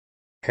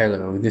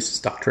Hello, this is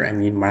Dr.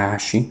 Amin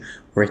Marashi,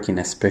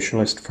 retina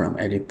specialist from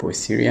Aleppo,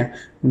 Syria.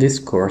 This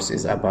course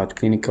is about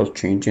clinical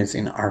changes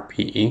in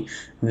RPE.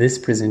 This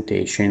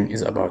presentation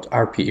is about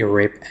RPE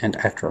RPE and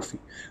atrophy.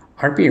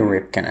 RPE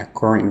RPE can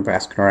occur in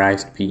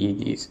vascularized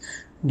PEDs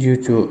due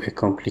to a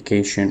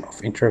complication of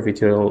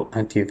intravitreal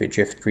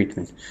anti-VEGF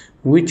treatment,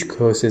 which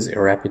causes a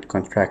rapid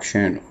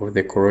contraction of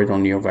the choroidal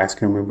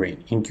neovascular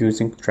membrane,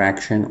 inducing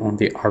traction on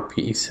the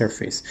RPE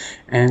surface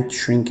and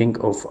shrinking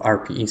of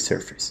RPE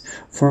surface,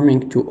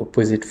 forming two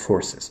opposite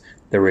forces,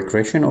 the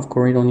regression of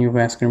choroidal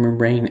neovascular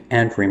membrane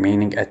and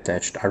remaining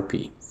attached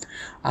RPE.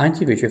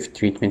 Anti-VEGF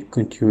treatment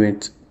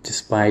continued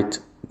despite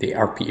the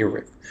RPE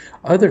RPE.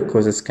 Other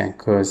causes can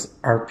cause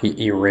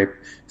RPE RPE,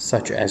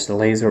 such as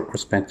laser or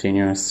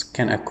spontaneous,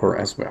 can occur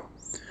as well.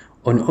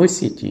 On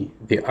OCT,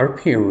 the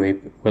RPE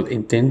RPE will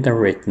indent the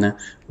retina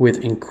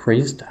with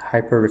increased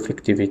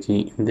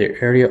hyperreflectivity in the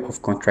area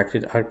of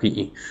contracted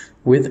RPE,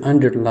 with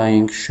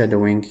underlying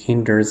shadowing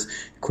hinders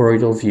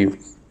choroidal view.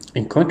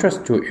 In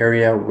contrast to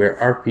area where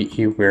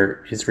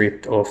RPE is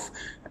ripped off,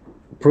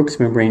 Bruch's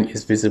membrane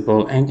is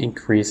visible and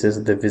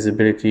increases the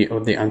visibility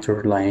of the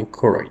underlying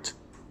choroid.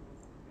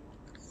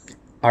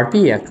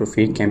 RPE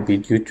atrophy can be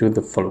due to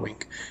the following: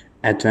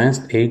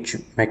 advanced age,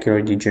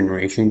 macular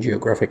degeneration,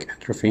 geographic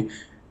atrophy,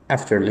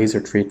 after laser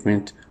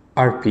treatment,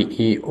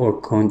 RPE or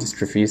cone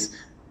dystrophies,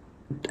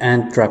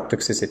 and drug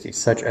toxicity,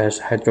 such as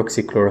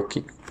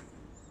hydroxychloroquine.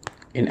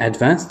 In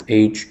advanced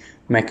age,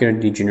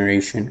 macular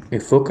degeneration,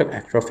 focal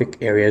atrophic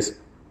areas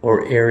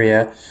or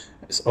areas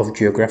of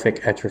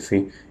geographic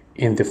atrophy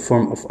in the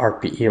form of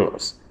RPE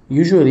loss.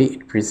 Usually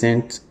it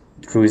presents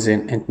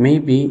drusen and may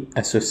be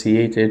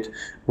associated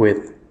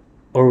with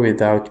or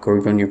without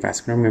choroidal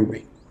neovascular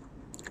membrane.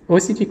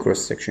 OCT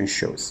cross-section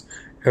shows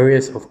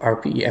areas of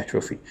RPE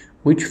atrophy,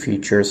 which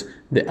features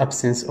the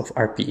absence of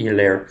RPE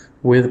layer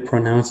with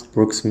pronounced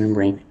Bruch's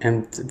membrane,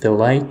 and the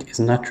light is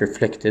not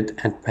reflected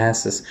and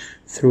passes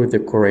through the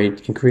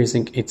choroid,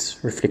 increasing its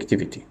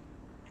reflectivity.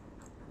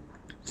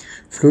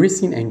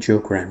 Fluorescein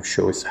angiogram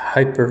shows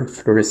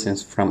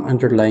hyperfluorescence from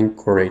underlying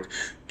choroid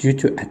due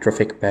to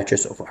atrophic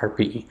patches of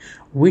RPE,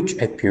 which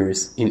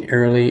appears in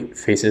early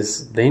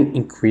phases, then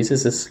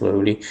increases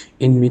slowly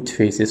in mid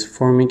phases,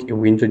 forming a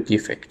window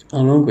defect,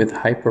 along with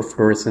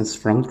hyperfluorescence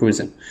from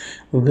drusen.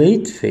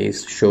 Late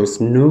phase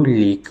shows no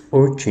leak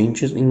or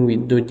changes in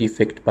window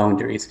defect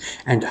boundaries,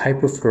 and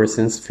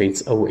hyperfluorescence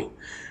fades away.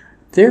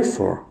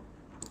 Therefore,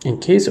 in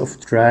case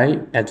of dry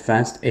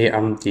advanced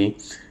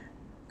AMD,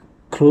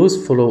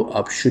 close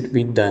follow-up should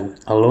be done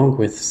along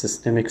with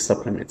systemic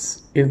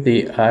supplements if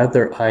the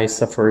other eye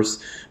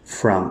suffers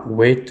from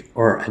wet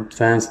or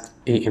advanced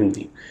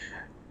AMD.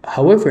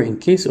 However, in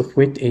case of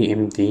wet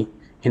AMD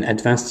in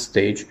advanced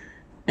stage,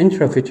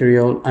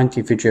 intravitreal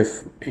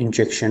anti-VEGF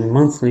injection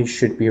monthly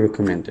should be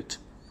recommended.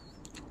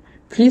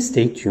 Please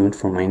stay tuned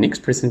for my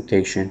next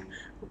presentation,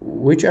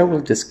 which I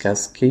will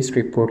discuss case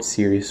report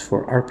series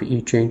for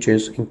RPE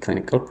changes in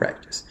clinical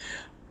practice.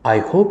 I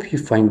hope you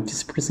find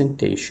this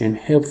presentation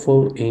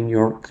helpful in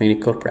your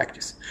clinical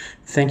practice.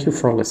 Thank you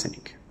for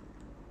listening.